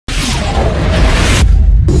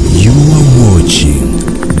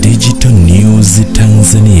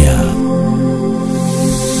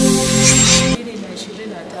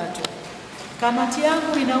Kamati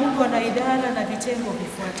yangu inaundwa na idara na vitengo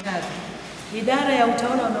vifuatavyo: idara ya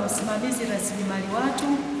utawala na usimamizi rasilimali watu,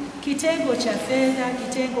 kitengo cha fedha,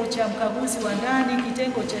 kitengo cha mkaguzi wa ndani,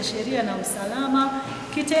 kitengo cha sheria na usalama,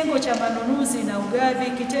 kitengo cha manunuzi na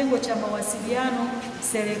ugavi, kitengo cha mawasiliano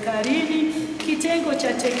serikalini, kitengo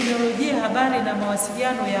cha teknolojia, habari na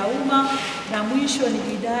mawasiliano ya umma, na mwisho ni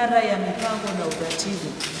idara ya mipango na uratibu.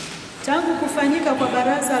 Tangu kufanyika kwa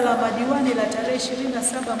Baraza la Madiwani la tarehe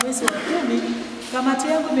 27 mwezi wa 10, kamati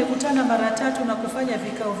yangu imekutana mara 3 na kufanya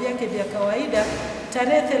vikao vyake vya kawaida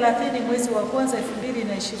tarehe 30 mwezi wa 1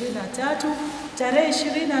 2023, tarehe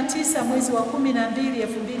 29 mwezi wa 12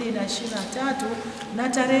 2023 na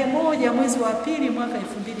tarehe 1 mwezi wa 2 mwaka 2023.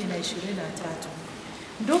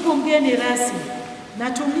 Ndugu mgeni rasmi,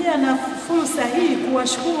 natumia na fursa hii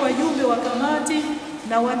kuwashukuru wajumbe wa kamati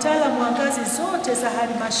na wataalamu wa ngazi zote za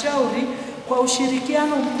halmashauri kwa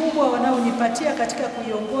ushirikiano mkubwa wanaonipatia katika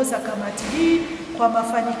kuiongoza kamati hii kwa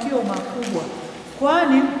mafanikio makubwa,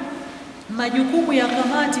 kwani majukumu ya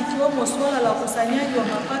kamati ikiwemo suala la ukusanyaji wa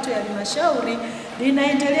mapato ya halmashauri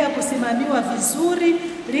linaendelea kusimamiwa vizuri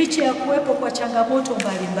licha ya kuwepo kwa changamoto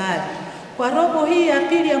mbalimbali. Kwa robo hii ya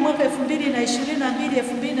pili ya mwaka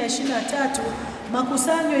 2022-2023,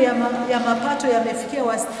 makusanyo ya mapato yamefikia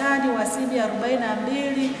wastani wa asilimia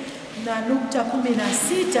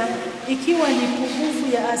 42.16, ikiwa ni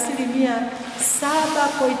pungufu ya asilimia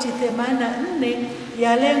 7.84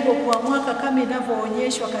 ya lengo kwa mwaka kama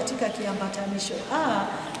inavyoonyeshwa katika kiambatanisho A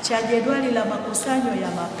cha jedwali la makusanyo ya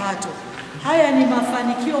mapato. Haya ni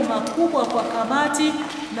mafanikio makubwa kwa kamati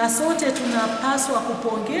na sote tunapaswa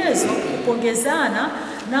kupongezana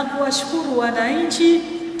na kuwashukuru wananchi,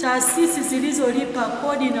 taasisi zilizolipa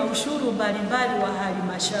kodi na ushuru mbalimbali wa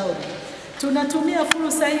halmashauri. Tunatumia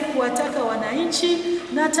fursa hii kuwataka wananchi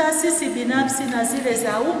na taasisi binafsi na zile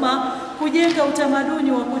za umma kujenga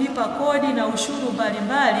utamaduni wa kulipa kodi na ushuru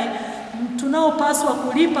mbalimbali tunaopaswa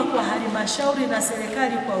kulipa kwa halmashauri na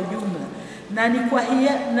serikali kwa ujumla,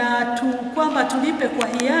 na kwamba tulipe kwa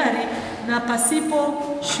hiari na pasipo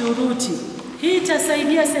shuruti. Hii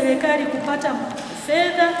itasaidia serikali kupata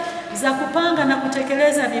fedha za kupanga na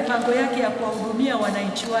kutekeleza mipango yake ya kuwahudumia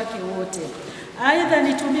wananchi wake wote. Aidha,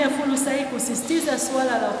 nitumie fursa hii kusisitiza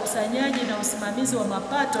suala la ukusanyaji na usimamizi wa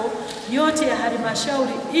mapato yote ya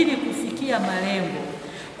halmashauri ili kufikia malengo.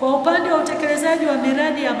 Kwa upande wa utekelezaji wa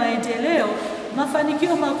miradi ya maendeleo,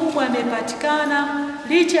 mafanikio makubwa yamepatikana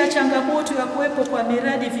licha ya changamoto ya kuwepo kwa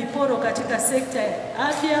miradi viporo katika sekta ya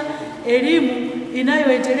afya, elimu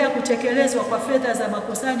inayoendelea kutekelezwa kwa fedha za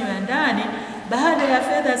makusanyo ya ndani baada ya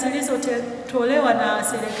fedha zilizotolewa na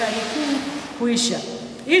serikali kuu kuisha.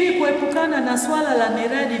 Ili kuepukana na swala la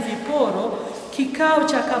miradi viporo, kikao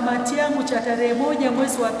cha kamati yangu cha tarehe 1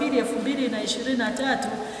 mwezi wa 2 2023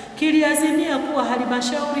 kiliazimia kuwa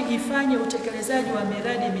halmashauri ifanye utekelezaji wa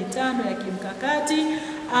miradi 5 ya kimkakati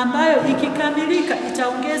ambayo ikikamilika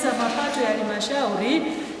itaongeza mapato ya halmashauri,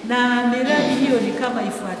 na miradi hiyo ni kama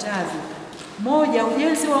ifuatavyo: 1.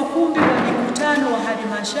 Ujenzi wa ukumbi wa mikutano wa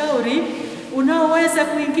halmashauri unaoweza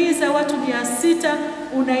kuingiza watu 600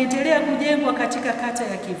 unaendelea kujengwa katika kata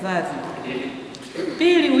ya Kivavi.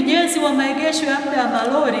 2. Ujenzi wa maegesho ya muda ya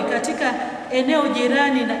malori katika eneo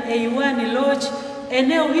jirani na A1 Lodge.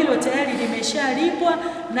 Eneo hilo tayari limeshalipwa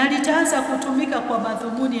na litaanza kutumika kwa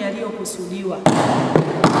madhumuni yaliyokusudiwa. 3.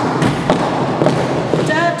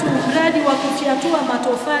 Mradi wa kufyatua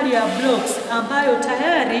matofali ya blocks ambayo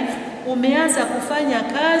tayari umeanza kufanya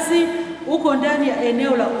kazi uko ndani ya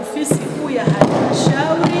eneo la ofisi kuu ya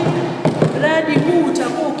halmashauri. Mradi huu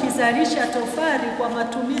utakuwa ukizalisha tofali kwa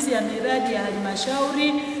matumizi ya miradi ya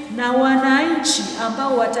halmashauri na wananchi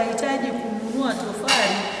ambao watahitaji kununua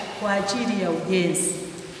tofali kwa ajili ya ujenzi.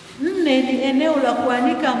 4. Ni eneo la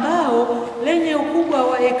kuanika mbao lenye ukubwa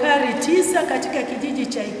wa ekari 9 katika kijiji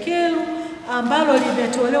cha Ikelu ambalo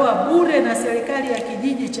limetolewa bure na serikali ya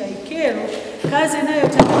kijiji cha Ikelu. Kazi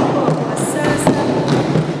inayotakiwa kwa sasa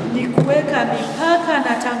ni kuweka mipaka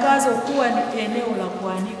na tangazo kuwa ni eneo la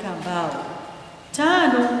kuanika mbao.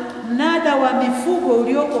 5. Mnada wa mifugo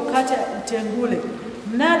ulioko kata ya Utengule.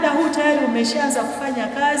 Mnada huu tayari umeshaanza kufanya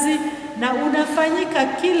kazi na unafanyika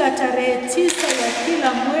kila tarehe 9 ya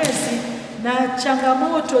kila mwezi, na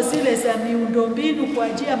changamoto zile za miundombinu kwa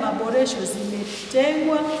ajili ya maboresho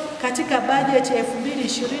zimetengwa katika bajeti ya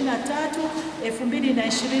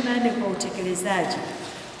 2023-2024 kwa utekelezaji.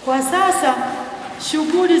 Kwa sasa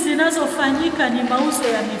shughuli zinazofanyika ni mauzo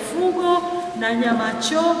ya mifugo na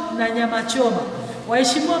nyama choma.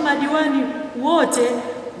 Waheshimiwa madiwani wote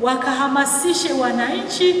wakahamasishe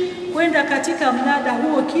wananchi kwenda katika mnada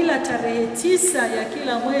huo kila tarehe 9 ya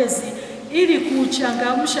kila mwezi ili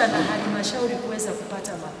kuchangamsha na halmashauri kuweza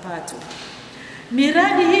kupata mapato.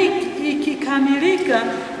 Miradi hii ikikamilika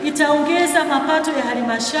itaongeza mapato ya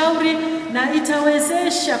halmashauri na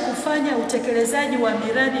itawezesha kufanya utekelezaji wa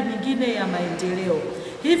miradi mingine ya maendeleo.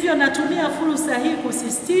 Hivyo natumia fursa hii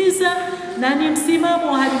kusisitiza, na ni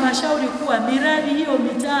msimamo wa halmashauri kuwa miradi hiyo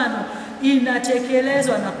mitano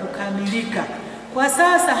inatekelezwa na kukamilika. Kwa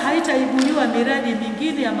sasa haitaibuliwa miradi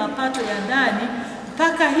mingine ya mapato ya ndani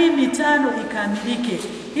mpaka hii mitano ikamilike.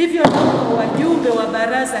 Hivyo naomba wajumbe wa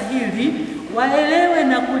baraza hili waelewe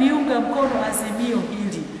na kuliunga mkono azimio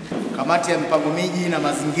hili. Kamati ya mipango miji na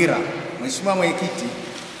mazingira, Mheshimiwa Mwenyekiti,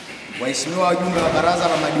 waheshimiwa wajumbe wa baraza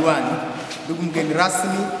la madiwani, ndugu mgeni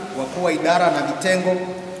rasmi, wakuu wa idara na vitengo,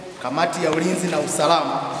 kamati ya ulinzi na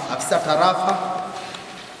usalama, afisa tarafa,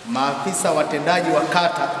 maafisa watendaji wa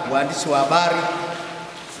kata, waandishi wa habari,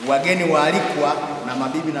 wageni waalikwa na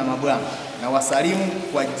mabibi na mabwana, na wasalimu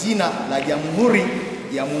kwa jina la Jamhuri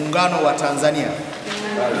ya Muungano wa Tanzania.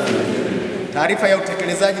 Taarifa ya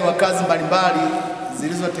utekelezaji wa kazi mbalimbali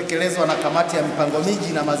zilizotekelezwa na kamati ya mipango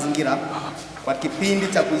miji na mazingira kwa kipindi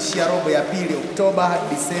cha kuishia robo ya pili Oktoba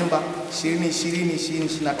hadi Disemba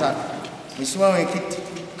 2020-2023. Mheshimiwa Mwenyekiti,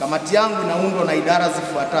 kamati yangu inaundwa na idara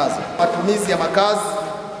zifuatazo: matumizi ya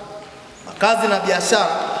makazi na biashara,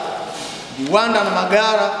 viwanda na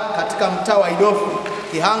magara katika mtaa wa Idofu,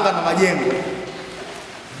 Kihanga na Majengo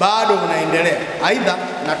bado unaendelea. Aidha,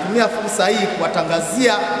 natumia fursa hii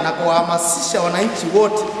kuwatangazia na kuwahamasisha wananchi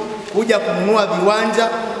wote kuja kununua viwanja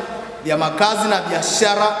vya makazi na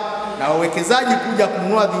biashara na wawekezaji kuja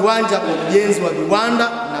kununua viwanja kwa ujenzi wa viwanda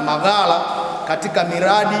na maghala katika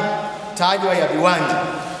miradi tajwa ya viwanja.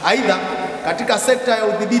 Aidha, katika sekta ya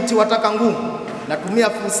udhibiti wa taka ngumu, natumia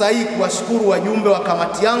fursa hii kuwashukuru wajumbe wa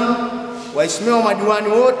kamati yangu, waheshimiwa madiwani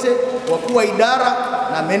wote, wakuu wa idara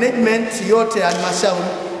na management yote ya halmashauri,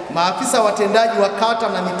 maafisa watendaji wa kata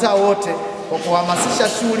na mitaa wote kwa kuhamasisha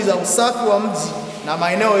shughuli za usafi wa mji na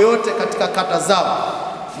maeneo yote katika kata zao.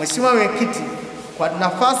 Mheshimiwa Mwenyekiti, kwa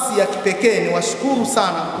nafasi ya kipekee ni washukuru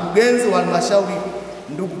sana mkurugenzi wa halmashauri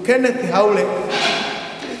ndugu Kenneth Haule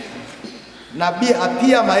na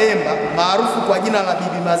pia Maemba maarufu kwa jina la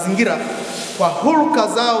Bibi Mazingira kwa hulka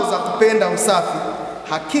zao za kupenda usafi.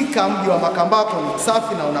 Hakika mji wa Makambako ni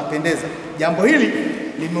safi na unapendeza. Jambo hili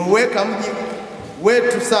limeuweka mji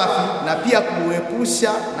wetu safi na pia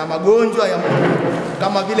kuepusha na magonjwa ya mlipuko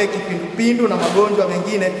kama vile kipindupindu na magonjwa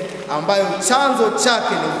mengine ambayo chanzo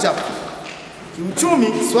chake ni uchafu.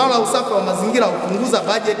 Kiuchumi, swala la usafi wa mazingira hupunguza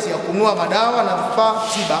bajeti ya kununua madawa na vifaa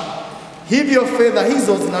tiba. Hivyo fedha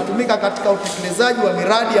hizo zinatumika katika utekelezaji wa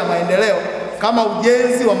miradi ya maendeleo kama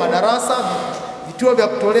ujenzi wa madarasa, vituo vya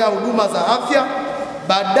kutolea huduma za afya,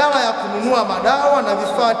 badala ya kununua madawa na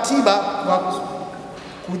vifaa tiba kwa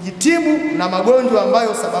kujitibu na magonjwa ambayo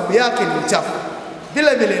sababu yake ni uchafu.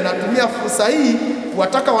 Vile vile natumia fursa hii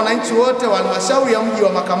kuwataka wananchi wote wa halmashauri ya mji wa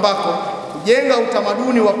Makambako kujenga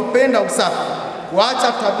utamaduni wa kupenda usafi,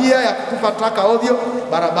 kuacha tabia ya kutupa taka ovyo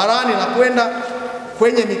barabarani na kwenda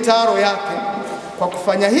kwenye mitaro yake. Kwa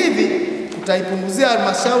kufanya hivi, kutaipunguzia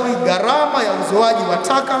halmashauri gharama ya uzoaji wa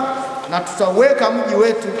taka na tutaweka mji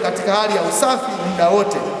wetu katika hali ya usafi muda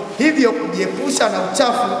wote, hivyo kujiepusha na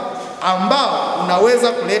uchafu ambao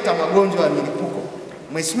unaweza kuleta magonjwa ya milipuko.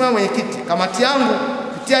 Mheshimiwa Mwenyekiti, kamati yangu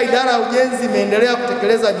kupitia idara ya ujenzi imeendelea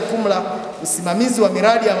kutekeleza jukumu la usimamizi wa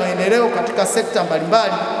miradi ya maendeleo katika sekta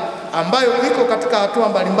mbalimbali ambayo iko katika hatua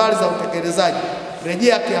mbalimbali za utekelezaji.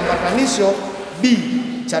 Rejea kiambatanisho B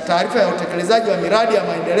cha taarifa ya utekelezaji wa miradi ya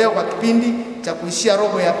maendeleo kwa kipindi cha kuishia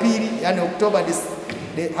robo ya pili, yani Oktoba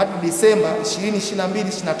hadi Disemba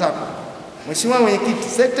 2022-2023. Mheshimiwa Mwenyekiti,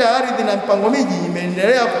 sekta ya ardhi na mipango miji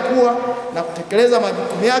imeendelea kukua na kutekeleza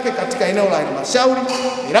majukumu yake katika eneo la halmashauri.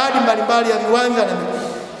 Miradi mbalimbali ya viwanja na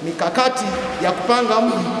mikakati ya kupanga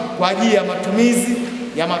mji kwa ajili ya matumizi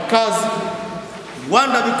ya makazi,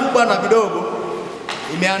 viwanda vikubwa na vidogo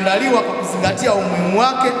imeandaliwa kwa kuzingatia umuhimu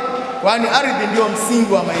wake, kwani ardhi ndio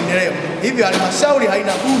msingi wa maendeleo. Hivyo halmashauri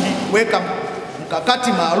haina budi kuweka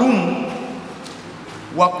mkakati maalum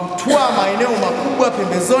wa kutoa maeneo makubwa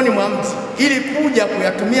pembezoni mwa mji ili kuja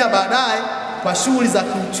kuyatumia baadaye kwa shughuli za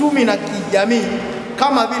kiuchumi na kijamii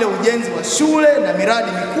kama vile ujenzi wa shule na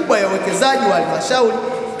miradi mikubwa ya uwekezaji wa halmashauri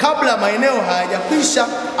kabla maeneo hayajakwisha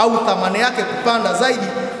au thamani yake kupanda zaidi,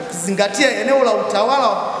 ukizingatia eneo la utawala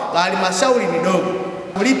la halmashauri ni dogo.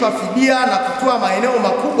 Kulipa fidia na kutoa maeneo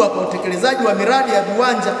makubwa kwa utekelezaji wa miradi ya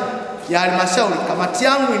viwanja ya halmashauri, kamati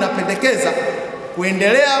yangu inapendekeza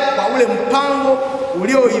kuendelea kwa ule mpango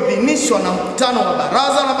ulioidhinishwa na mkutano wa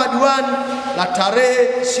Baraza la Madiwani la tarehe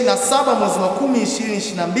 27 mwezi wa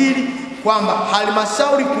 10 2022 kwamba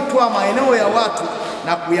halmashauri kutoa maeneo ya watu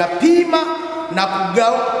na kuyapima na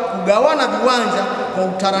kugawana viwanja kwa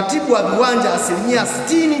utaratibu wa viwanja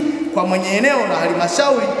 60% kwa mwenye eneo na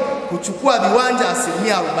halmashauri kuchukua viwanja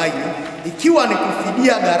 40%, ikiwa ni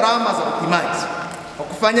kufidia gharama za upimaji. Kwa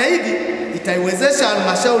kufanya hivi, itaiwezesha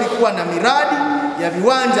halmashauri kuwa na miradi ya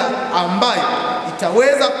viwanja ambayo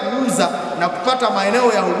itaweza kuuza na kupata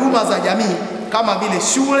maeneo ya huduma za jamii kama vile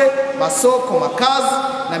shule, masoko, makazi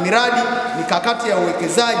na miradi mikakati ya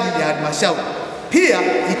uwekezaji ya halmashauri. Pia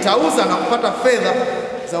itauza na kupata fedha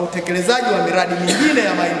za utekelezaji wa miradi mingine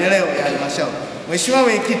ya maendeleo ya halmashauri. Mheshimiwa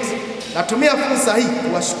Mwenyekiti, natumia fursa hii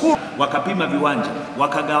kuwashukuru. Wakapima viwanja,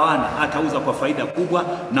 wakagawana, atauza kwa faida kubwa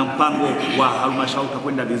na mpango wa halmashauri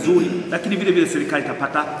utakwenda vizuri, lakini vile vile serikali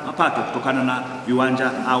itapata mapato kutokana na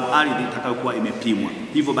viwanja au ardhi itakayokuwa imepimwa.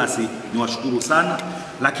 Hivyo basi niwashukuru sana,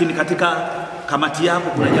 lakini katika kamati yako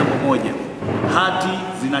kuna jambo moja, hati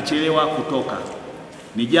zinachelewa kutoka.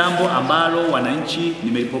 Ni jambo ambalo wananchi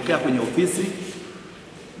nimelipokea kwenye ofisi,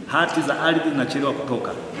 hati za ardhi zinachelewa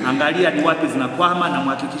kutoka. Angalia ni wapi zinakwama na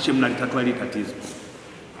mhakikishe mnalitatua hili tatizo.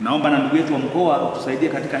 Naomba na ndugu yetu wa mkoa utusaidie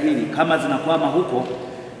katika hili. Kama zinakwama huko,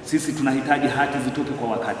 sisi tunahitaji hati zitoke kwa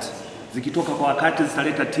wakati. Zikitoka kwa wakati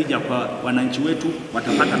zitaleta tija kwa wananchi wetu,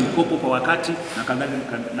 watapata mikopo kwa wakati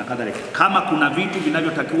na kadhalika. Kama kuna vitu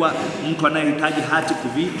vinavyotakiwa mtu anayehitaji hati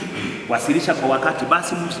kuviwasilisha kwa wakati,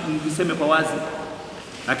 basi mviseme kwa wazi.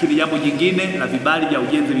 Lakini jambo jingine la vibali vya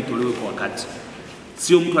ujenzi vitolewe kwa wakati.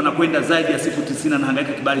 Sio mtu anakwenda zaidi ya siku 90 na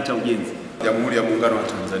hangaika kibali cha ujenzi. Jamhuri ya Muungano wa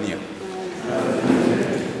Tanzania.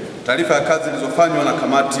 Taarifa ya kazi zilizofanywa na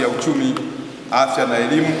Kamati ya Uchumi, Afya na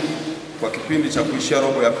Elimu kwa kipindi cha kuishia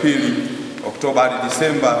robo ya pili Oktoba hadi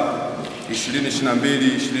Disemba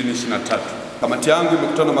 2022-2023. Kamati yangu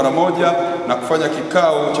imekutana mara moja na kufanya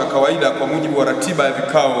kikao cha kawaida kwa mujibu wa ratiba ya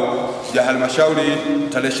vikao vya halmashauri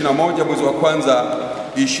tarehe 21 mwezi wa kwanza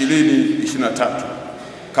 2023.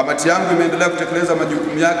 Kamati yangu imeendelea kutekeleza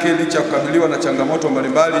majukumu yake licha ya kukabiliwa na changamoto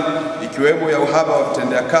mbalimbali ikiwemo ya uhaba wa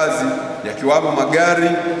vitendea kazi, yakiwamo magari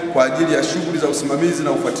kwa ajili ya shughuli za usimamizi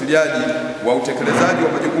na ufuatiliaji wa utekelezaji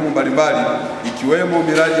wa majukumu mbalimbali ikiwemo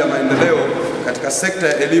miradi ya maendeleo katika sekta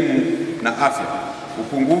ya elimu na afya,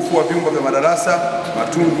 upungufu wa vyumba vya madarasa,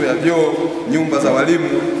 matundu ya vyoo, nyumba za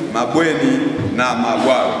walimu, mabweni na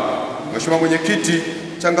mabwalo. Mheshimiwa Mwenyekiti,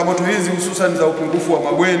 changamoto hizi hususan za upungufu wa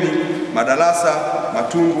mabweni, madarasa,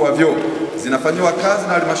 matundu wa vyoo zinafanyiwa kazi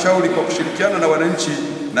na halmashauri kwa kushirikiana na wananchi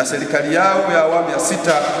na serikali yao ya awamu ya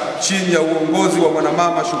 6 chini ya uongozi wa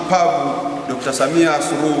mwanamama shupavu Dr. Samia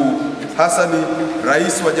Suluhu Hassani,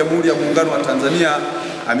 Rais wa Jamhuri ya Muungano wa Tanzania,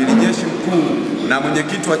 Amiri Jeshi Mkuu na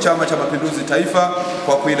mwenyekiti wa Chama cha Mapinduzi Taifa,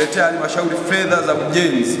 kwa kuiletea halmashauri fedha za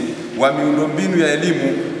ujenzi wa miundombinu ya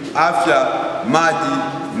elimu, afya, maji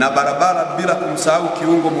na barabara, bila kumsahau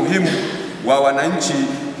kiungo muhimu wa wananchi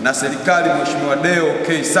na serikali, Mheshimiwa Deo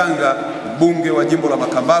K. Sanga, mbunge wa jimbo la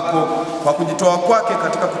Makambako, kwa kujitoa kwake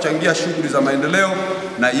katika kuchangia shughuli za maendeleo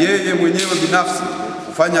na yeye mwenyewe binafsi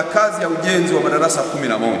kufanya kazi ya ujenzi wa madarasa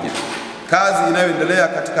 11, kazi inayoendelea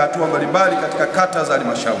katika hatua mbalimbali katika kata za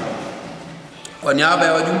halmashauri. Kwa niaba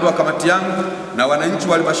ya wajumbe wa kamati yangu na wananchi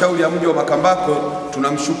wa halmashauri ya mji wa Makambako,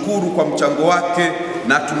 tunamshukuru kwa mchango wake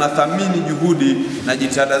na tunathamini juhudi na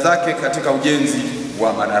jitihada zake katika ujenzi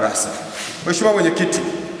wa madarasa. Mheshimiwa Mwenyekiti,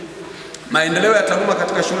 maendeleo ya taaluma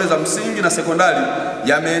katika shule za msingi na sekondari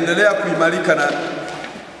yameendelea kuimarika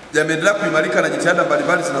na jitihada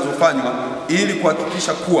mbalimbali zinazofanywa ili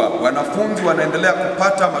kuhakikisha kuwa wanafunzi wanaendelea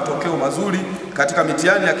kupata matokeo mazuri katika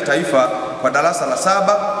mitihani ya kitaifa kwa darasa la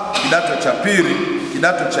 7, kidato cha pili,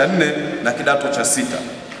 kidato cha 4 na kidato cha 6.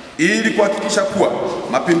 Ili kuhakikisha kuwa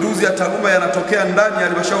mapinduzi ya taaluma yanatokea ndani ya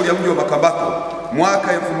halmashauri ya mji wa Makambako,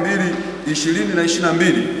 mwaka 2020 na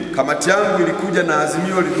 2022, kamati yangu ilikuja na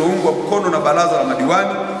azimio lililoungwa mkono na Baraza la Madiwani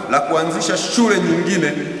la kuanzisha shule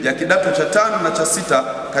nyingine ya kidato cha 5 na cha 6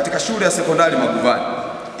 katika shule ya sekondari Maguvani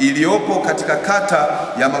iliyopo katika kata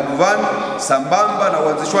ya Maguvani, sambamba na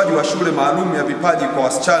uanzishwaji wa shule maalum ya vipaji kwa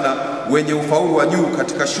wasichana wenye ufaulu wa juu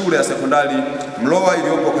katika shule ya sekondari Mloa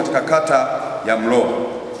iliyopo katika kata ya Mloa.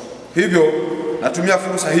 Hivyo natumia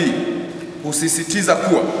fursa hii kusisitiza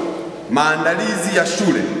kuwa maandalizi ya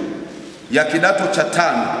shule ya kidato cha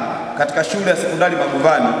 5 katika shule ya sekondari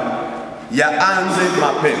Maguvani yaanze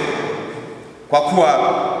mapema, kwa kuwa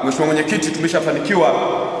Mheshimiwa Mwenyekiti, tumeshafanikiwa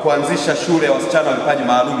kuanzisha shule ya wasichana wa vipaji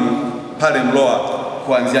maalum pale Mloa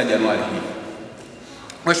kuanzia Januari hii.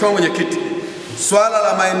 Mheshimiwa Mwenyekiti, swala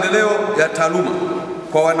la maendeleo ya taaluma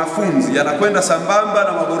kwa wanafunzi yanakwenda sambamba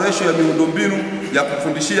na maboresho ya miundombinu ya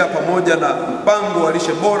kufundishia pamoja na mpango wa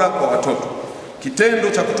lishe bora kwa watoto. Kitendo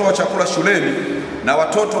cha kutoa chakula shuleni na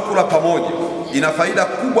watoto kula pamoja ina faida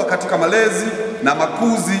kubwa katika malezi na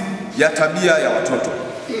makuzi ya tabia ya watoto.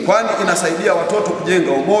 kwani inasaidia watoto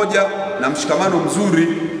kujenga umoja na mshikamano mzuri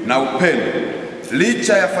na upendo.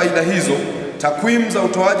 Licha ya faida hizo, takwimu za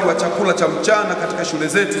utoaji wa chakula cha mchana katika shule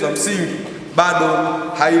zetu za msingi bado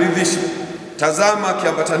hairidhishi. Tazama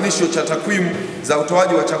kiambatanisho cha takwimu za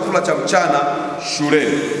utoaji wa chakula cha mchana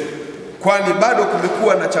shuleni, kwani bado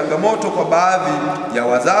kumekuwa na changamoto kwa baadhi ya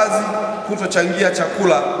wazazi kutochangia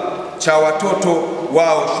chakula cha watoto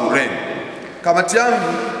wao shuleni. Kamati yangu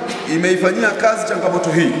imeifanyia kazi changamoto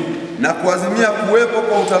hii na kuazimia kuwepo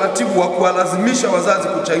kwa utaratibu wa kuwalazimisha wazazi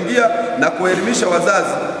kuchangia na kuelimisha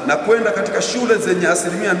wazazi na kwenda katika shule zenye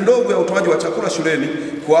asilimia ndogo ya utoaji wa chakula shuleni,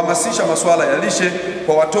 kuhamasisha masuala ya lishe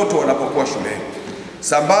kwa watoto wanapokuwa shuleni.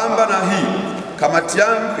 Sambamba na hii, kamati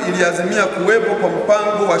yangu iliazimia kuwepo kwa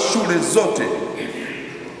mpango wa shule zote.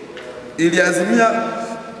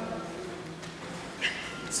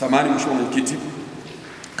 Mheshimiwa Mwenyekiti,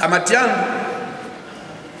 kamati yangu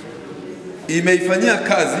imeifanyia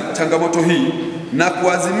kazi changamoto hii na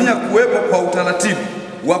kuazimia kuwepo kwa utaratibu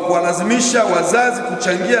wa kuwalazimisha wazazi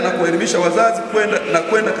kuchangia na kuelimisha wazazi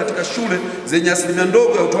kwenda katika shule zenye asilimia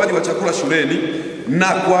ndogo ya utoaji wa chakula shuleni na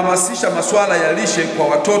kuhamasisha masuala ya lishe kwa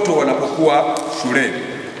watoto wanapokuwa shuleni.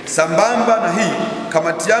 Sambamba na hii,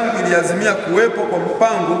 kamati yangu iliazimia kuwepo kwa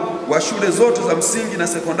mpango wa shule zote za msingi na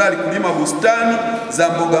sekondari kulima bustani za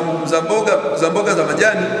mboga za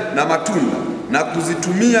majani na matunda na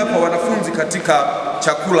kuzitumia kwa wanafunzi katika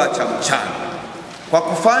chakula cha mchana. Kwa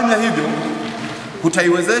kufanya hivyo,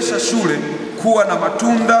 kutaiwezesha shule kuwa na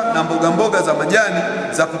matunda na mboga za majani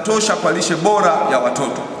za kutosha kwa lishe bora ya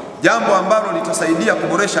watoto, jambo ambalo litasaidia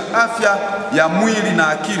kuboresha afya ya mwili na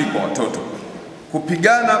akili kwa watoto,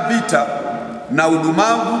 kupigana vita na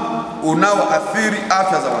udumavu unaoathiri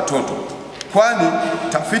afya za watoto, kwani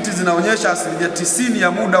tafiti zinaonyesha asilimia 90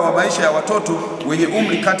 ya muda wa maisha ya watoto wenye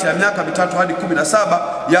umri kati ya miaka 3 hadi 17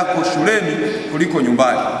 yako shuleni kuliko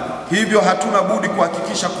nyumbani. Hivyo hatuna budi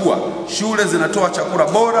kuhakikisha kuwa shule zinatoa chakula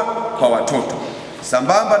bora kwa watoto.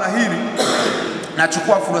 Sambamba na hili,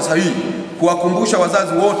 nachukua fursa hii kuwakumbusha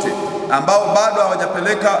wazazi wote ambao bado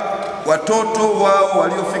hawajapeleka watoto wao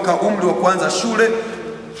waliofika umri wa kuanza shule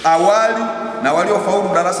awali na waliofaulu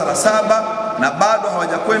darasa la 7 na bado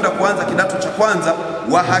hawajakwenda kuanza kidato cha kwanza,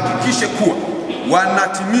 wahakikishe kuwa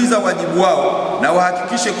wanatimiza wajibu wao na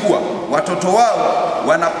wahakikishe kuwa watoto wao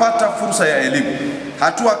wanapata fursa ya elimu.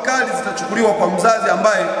 Hatua kali zitachukuliwa kwa mzazi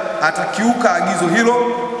ambaye atakiuka agizo hilo.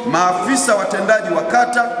 Maafisa watendaji wa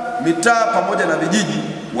kata, mitaa pamoja na vijiji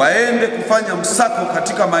waende kufanya msako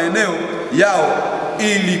katika maeneo yao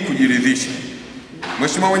ili kujiridhisha.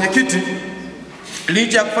 Mheshimiwa Mwenyekiti,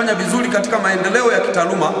 licha ya kufanya vizuri katika maendeleo ya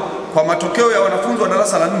kitaaluma kwa matokeo ya wanafunzi wa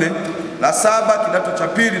darasa la 4, la 7, kidato cha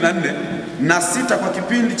 2 na 4 na 6 kwa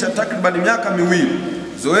kipindi cha takribani miaka miwili,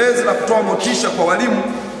 zoezi la kutoa motisha kwa walimu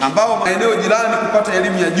ambao maeneo jirani kupata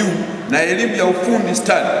elimu ya juu na elimu ya ufundi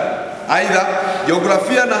stadi. Aidha,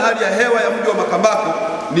 jiografia na hali ya hewa ya mji wa Makambako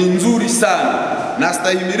ni nzuri sana na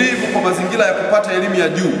stahimilivu kwa mazingira ya kupata elimu ya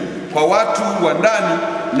juu kwa watu wa ndani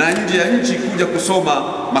na nje ya nchi kuja kusoma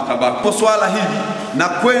Makambako. Swala hili na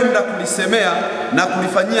kwenda kulisemea na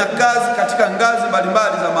kulifanyia kazi katika ngazi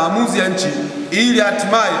mbalimbali za maamuzi ya nchi ili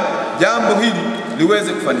hatimaye jambo hili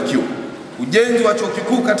liweze kufanikiwa. Ujenzi wa chuo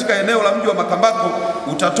kikuu katika eneo la mji wa Makambako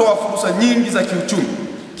utatoa fursa nyingi za kiuchumi,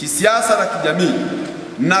 kisiasa na kijamii,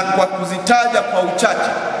 na kwa kuzitaja kwa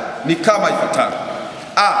uchache ni kama ifuatavyo.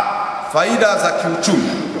 Faida za kiuchumi.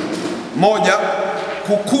 1.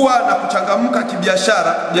 Kukua na kuchangamka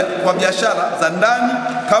kibiashara kwa biashara za ndani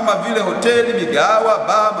kama vile hoteli, migahawa,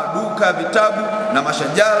 baa, maduka, vitabu na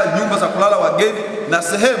mashajara, nyumba za kulala wageni na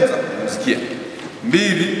sehemu za kupumzikia.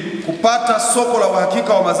 2. Kupata soko la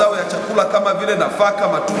uhakika wa mazao ya chakula kama vile nafaka,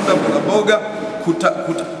 matunda, mboga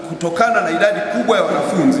kutokana na idadi kubwa ya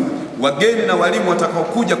wanafunzi, wageni na walimu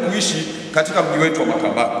watakaokuja kuishi katika mji wetu wa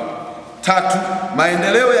Makambako. 3.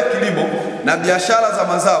 Maendeleo ya kilimo na biashara za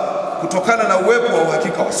mazao kutokana na uwepo wa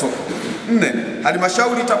uhakika wa soko. 4.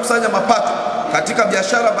 Halmashauri itakusanya mapato katika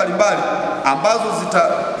biashara mbalimbali ambazo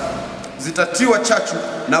zitatiwa chachu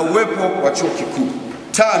na uwepo wa chuo kikuu.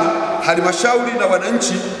 5. Halmashauri na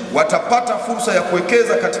wananchi watapata fursa ya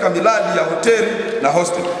kuwekeza katika miradi ya hoteli na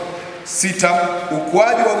hostel. 6.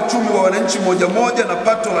 Ukuaji wa uchumi wa wananchi moja na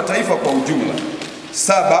pato la taifa kwa ujumla.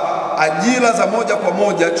 7. Ajira za moja kwa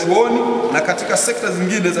moja chuoni na katika sekta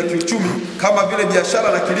zingine za kiuchumi kama vile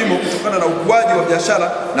biashara na kilimo kutokana na ukuaji wa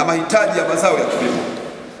biashara na mahitaji ya mazao ya kilimo.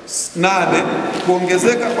 8.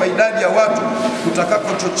 Kuongezeka kwa idadi ya watu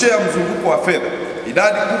kutakakochochea mzunguko wa fedha.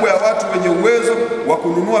 Idadi kubwa ya watu wenye uwezo wa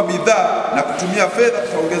kununua bidhaa na kutumia fedha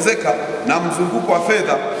kutaongezeka na mzunguko wa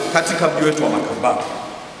fedha katika mji wetu wa Makambako.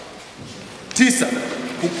 9.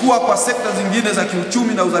 kukua kwa sekta zingine za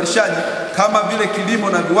kiuchumi na uzalishaji kama vile kilimo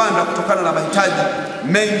na viwanda kutokana na mahitaji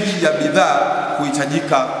mengi ya bidhaa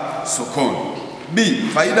kuhitajika sokoni. B.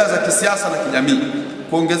 Faida za kisiasa na kijamii.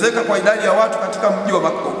 Kuongezeka kwa idadi ya watu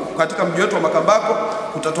katika mji wetu wa Makambako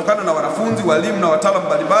kutatokana na wanafunzi, walimu na wataalamu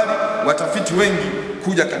mbalimbali, watafiti wengi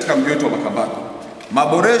kuja katika mji wetu wa Makambako.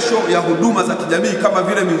 Maboresho ya huduma za kijamii kama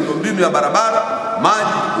vile miundombinu ya barabara,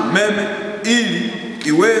 maji, umeme ili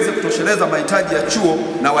iweze kutosheleza mahitaji ya chuo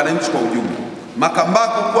na wananchi kwa ujumla.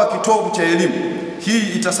 Makambako kuwa kitovu cha elimu. Hii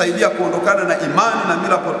itasaidia kuondokana na imani na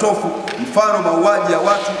mila potofu, mfano mauaji ya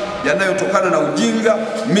watu yanayotokana na ujinga,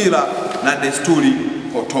 mila na desturi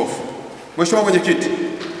potofu. Mheshimiwa Mwenyekiti,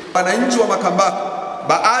 wananchi wa Makambako,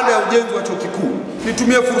 baada ya ujenzi wa chuo kikuu,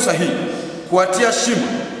 nitumie fursa hii kuwatia shime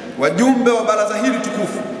wajumbe wa baraza hili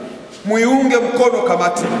tukufu, muiunge mkono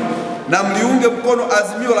kamati na mliunge mkono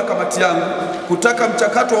azimio la kamati yangu kutaka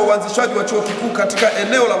mchakato wa uanzishwaji wa chuo kikuu katika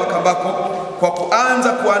eneo la Makambako kwa kuanza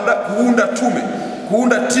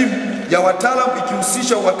kuunda timu ya wataalamu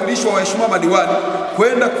ikihusisha uwakilishi wa waheshimiwa madiwani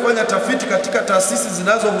kwenda kufanya tafiti katika taasisi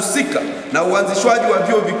zinazohusika na uanzishwaji wa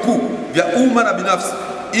vyuo vikuu vya umma na binafsi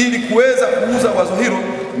ili kuweza kuuza wazo hilo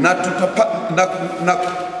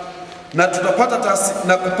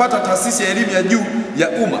na kupata taasisi ya elimu ya juu ya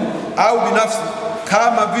umma au binafsi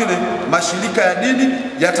kama vile mashirika ya dini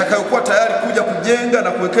yatakayokuwa tayari kuja kujenga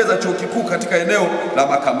na kuwekeza chuo kikuu katika eneo la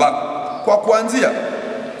Makambako.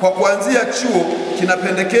 Kwa kuanzia chuo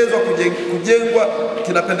kinapendekezwa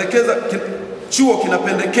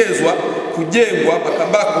kujengwa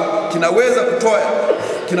Makambako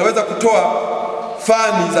kinaweza kutoa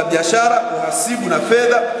fani za biashara, uhasibu na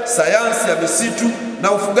fedha, sayansi ya misitu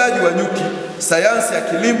na ufugaji wa nyuki, sayansi ya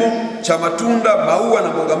kilimo cha matunda, maua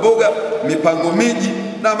na mboga, mipango miji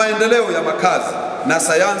na maendeleo ya makazi na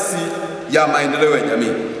sayansi ya maendeleo ya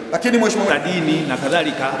jamii. Lakini Mheshimiwa, dini na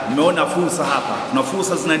kadhalika, mmeona fursa hapa. Kuna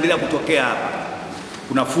fursa zinaendelea kutokea hapa.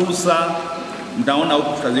 Kuna fursa mtaona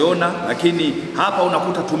huku tutaziona, lakini hapa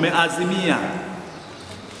unakuta tumeazimia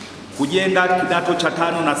kujenga kidato cha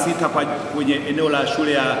 5 na 6 kwenye eneo la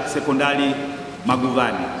shule ya sekondari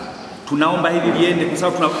Maguvani. Tunaomba hili liende kwa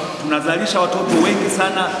sababu tunazalisha watoto wengi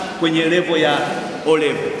sana kwenye level ya O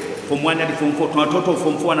level, form 1 hadi form 4. Tuna watoto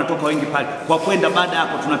form 4 wanatoka wengi pale. Kwa kwenda baada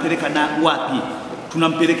hapo tunapeleka na wapi?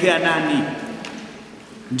 Tunampelekea nani?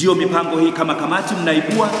 Ndio mipango hii kama kamati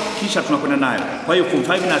mnaibua kisha tunakwenda nayo. Kwa hiyo form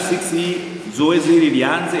 5 na 6 hii zoezi hili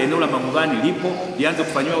lianze, eneo la Maguvani lipo, lianze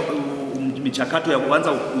kufanywa michakato ya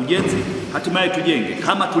kuanza ujenzi, hatimaye tujenge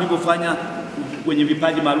kama tulivyofanya kwenye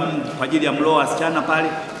vipaji maalum kwa ajili ya mloa wasichana pale,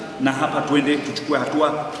 na hapa tuende tuchukue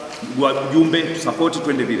hatua, wajumbe tusapoti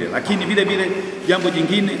twende vile. Lakini vile vile jambo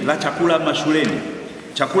jingine la chakula mashuleni.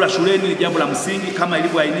 Chakula shuleni ni jambo la msingi kama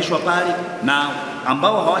ilivyoainishwa pale, na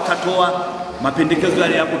ambao hawatatoa mapendekezo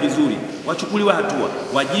yale yako vizuri wachukuliwe hatua.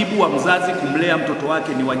 Wajibu wa mzazi kumlea mtoto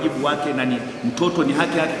wake ni wajibu wake, na ni mtoto ni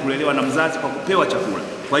haki yake kulelewa na mzazi kwa kupewa chakula.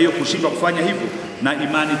 Kwa hiyo kushindwa kufanya hivyo, na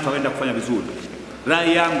imani tutaenda kufanya vizuri.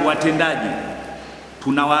 Rai yangu watendaji,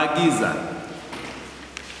 tunawaagiza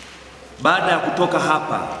baada ya kutoka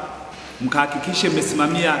hapa mkahakikishe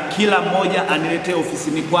mmesimamia kila mmoja aniletee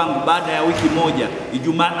ofisini kwangu baada ya wiki moja,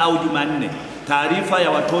 Ijumaa au Jumanne, taarifa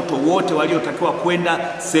ya watoto wote waliotakiwa kwenda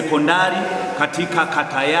sekondari katika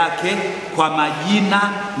kata yake kwa majina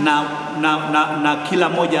na kila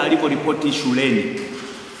mmoja aliporipoti shuleni.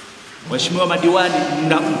 Mheshimiwa Madiwani,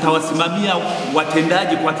 mtawasimamia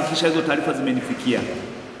watendaji kuhakikisha hizo taarifa zimenifikia.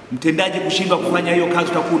 Mtendaji kushindwa kufanya hiyo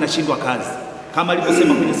kazi, utakuwa unashindwa kazi. Kama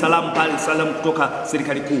alivyosema kwenye salamu pale, salamu kutoka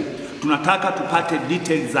serikali kuu, tunataka tupate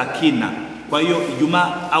details za kina. Kwa hiyo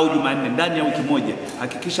Ijumaa au Jumanne ndani ya wiki moja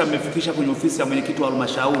hakikisha mmefikisha kwenye ofisi ya mwenyekiti wa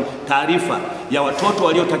halmashauri taarifa ya watoto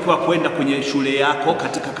waliotakiwa kwenda kwenye shule yako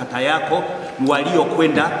katika kata yako,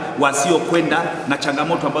 waliokwenda, wasiokwenda, na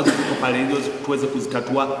changamoto ambazo ziko pale ili tuweze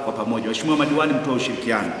kuzitatua kwa pamoja. Mheshimiwa Madiwani, mtoe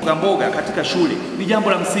ushirikiano. Mboga katika shule ni jambo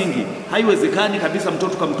la msingi. Haiwezekani kabisa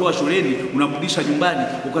mtoto kamtoa shuleni unamrudisha nyumbani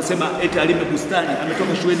ukasema eti alime bustani,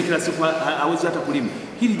 ametoka shuleni kila siku hawezi hata kulima.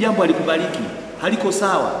 Hili jambo halikubaliki, haliko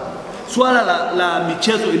sawa. Swala la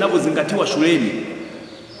michezo inavyozingatiwa shuleni,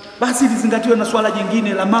 basi lizingatiwe na swala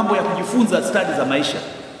jingine la mambo ya kujifunza stadi za maisha.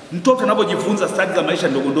 Mtoto anapojifunza stadi za maisha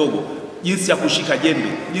ndogo ndogo, jinsi ya kushika jembe,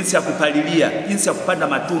 jinsi ya kupalilia, jinsi ya kupanda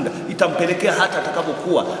matunda, itampelekea hata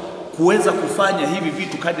atakapokuwa kuweza kufanya hivi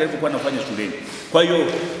vitu kadri alivyokuwa anafanya shuleni. Kwa hiyo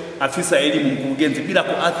afisa elimu, mkurugenzi, bila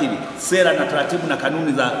kuathiri sera na taratibu na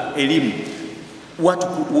kanuni za elimu, watu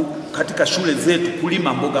katika shule zetu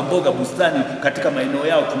kulima mboga bustani katika maeneo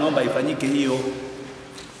yao, tunaomba ifanyike hiyo.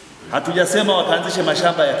 Hatujasema wakaanzishe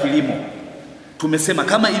mashamba ya kilimo. Tumesema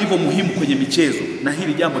kama ilivyo muhimu kwenye michezo, na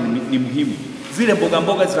hili jambo ni muhimu. Zile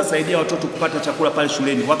mboga zitasaidia watoto kupata chakula pale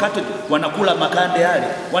shuleni. Wakati wanakula makande yale,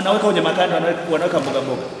 wanaweka kwenye makande, wanaweka mboga.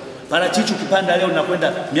 Parachichi ukipanda leo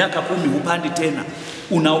unakwenda miaka 10 upandi tena.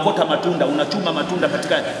 Unaokota matunda, unachuma matunda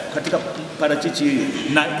katika parachichi hiyo.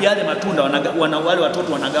 Na yale matunda wale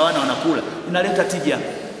watoto wanagawana, wanakula. Inaleta tija,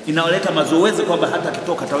 inaleta mazoezi kwamba hata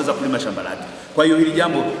kitoka ataweza kulima shamba lake. Kwa hiyo hili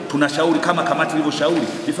jambo tunashauri kama kamati ilivyoshauri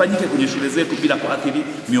lifanyike kwenye shule zetu bila kuathiri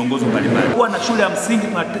miongozo mbalimbali. Kuwa na shule ya msingi,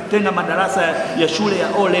 tunatenga madarasa ya shule ya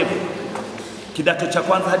O level, kidato cha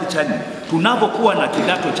kwanza hadi cha 4. Tunapokuwa na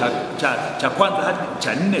kidato cha kwanza hadi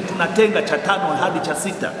cha 4, tunatenga cha 5 hadi cha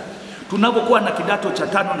 6. Tunapokuwa na kidato cha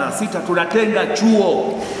 5 na 6, tunatenga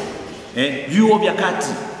chuo, vyuo vya kati.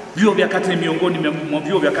 Vyuo vya kati ni miongoni mwa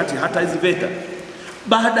vyuo vya kati, hata hizi VETA.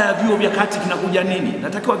 Baada ya vyuo vya kati kinakuja nini?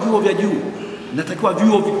 Natakiwa vyuo vya juu, natakiwa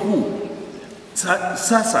vyuo vikuu.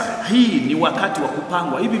 Sasa hii ni wakati wa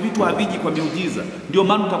kupangwa. Hivi vitu haviji kwa miujiza. Ndio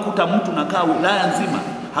maana utakuta mtu nakaa wilaya nzima,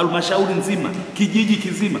 halmashauri nzima, kijiji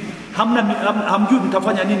kizima, hamjui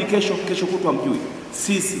mtafanya nini kesho kutwa hamjui.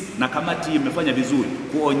 Sisi na kamati hii imefanya vizuri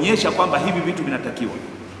kuonyesha kwamba hivi vitu vinatakiwa.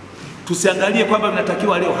 Tusiangalie kwamba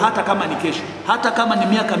vinatakiwa leo, hata kama ni kesho, hata kama ni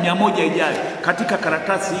miaka 100 ijayo, katika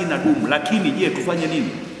karatasi hii na dumu. Lakini je, tufanye nini?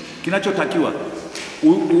 Kinachotakiwa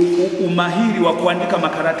umahiri wa kuandika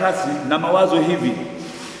makaratasi na mawazo hivi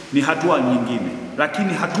ni hatua nyingine,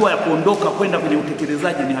 lakini hatua ya kuondoka kwenda kwenye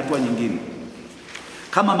utekelezaji ni hatua nyingine.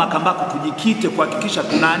 Kama Makambako tujikite kuhakikisha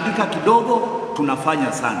tunaandika kidogo,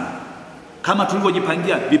 tunafanya sana. Kama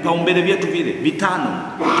tulivyojipangia vipaumbele vyetu vile 5,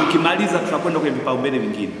 tukimaliza tutakwenda kwenye vipaumbele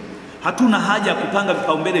vingine. Hatuna haja ya kupanga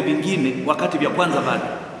vipaumbele vingine wakati vya kwanza bado.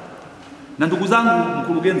 Na ndugu zangu,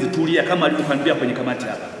 mkurugenzi, tulia kama alivyopangia kwenye kamati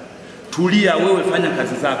hapa. Tulia wewe, fanya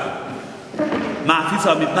kazi zako. Maafisa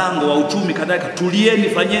wa mipango wa uchumi kadhalika, tulieni,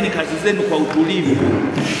 fanyeni kazi zenu kwa utulivu.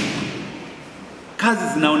 Kazi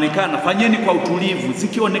zinaonekana, fanyeni kwa utulivu.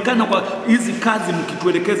 Zikionekana kwa hizi kazi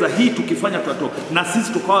mkituelekeza hii tukifanya tutatoka, na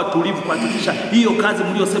sisi tukawa tulivu kuhakikisha hiyo kazi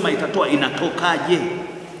mliosema itatoa inatokaje.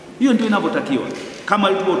 Hiyo ndio inavyotakiwa. Kama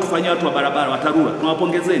walivyotufanyia watu wa barabara wa TARURA,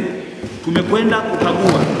 tunawapongezeni. Tumekwenda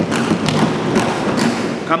kukagua.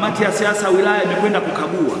 Kamati ya siasa wilaya imekwenda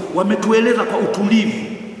kukagua. Wametueleza kwa utulivu.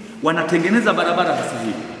 Wanatengeneza barabara sasa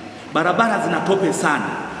hivi. Barabara zinatope sana,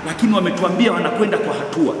 lakini wametuambia wanakwenda kwa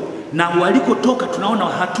hatua. Na walikotoka tunaona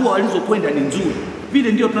hatua walizokwenda ni nzuri.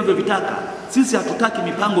 Vile ndio tunavyovitaka. Sisi hatutaki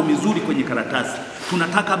mipango mizuri kwenye karatasi.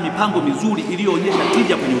 Tunataka mipango mizuri iliyoonyesha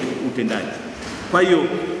tija kwenye utendaji. Kwa hiyo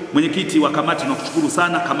mwenyekiti wa kamati tunakushukuru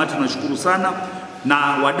sana, kamati tunashukuru sana, na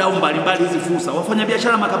wadau mbalimbali hizi fursa.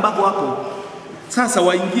 Wafanyabiashara Makambako hapo sasa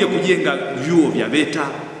waingie kujenga vyuo vya VETA,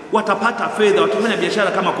 watapata fedha wakifanya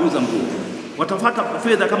biashara kama kuuza nguo. Watapata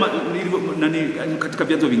fedha kama katika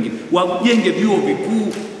vyanzo vingine. Wajenge vyuo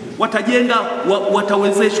vikuu, watajenga,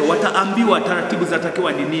 watawezeshwa, wataambiwa taratibu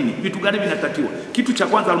zinatakiwa ni nini, vitu gani vinatakiwa. Kitu cha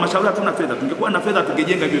kwanza, halmashauri hatuna fedha. Tungekuwa na fedha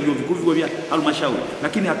tungejenga vyuo vikuu vya halmashauri,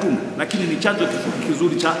 lakini hatuna. Lakini ni chanzo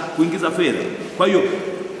kizuri cha kuingiza fedha. Kwa hiyo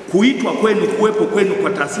kuitwa kwenu, kuwepo kwenu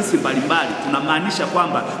kwa taasisi mbalimbali kunamaanisha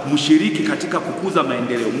kwamba mshiriki katika kukuza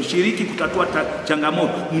maendeleo, mshiriki kutatua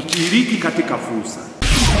changamoto, mshiriki katika fursa.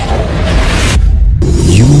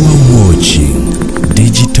 You are watching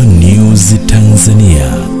Digital News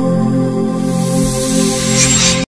Tanzania.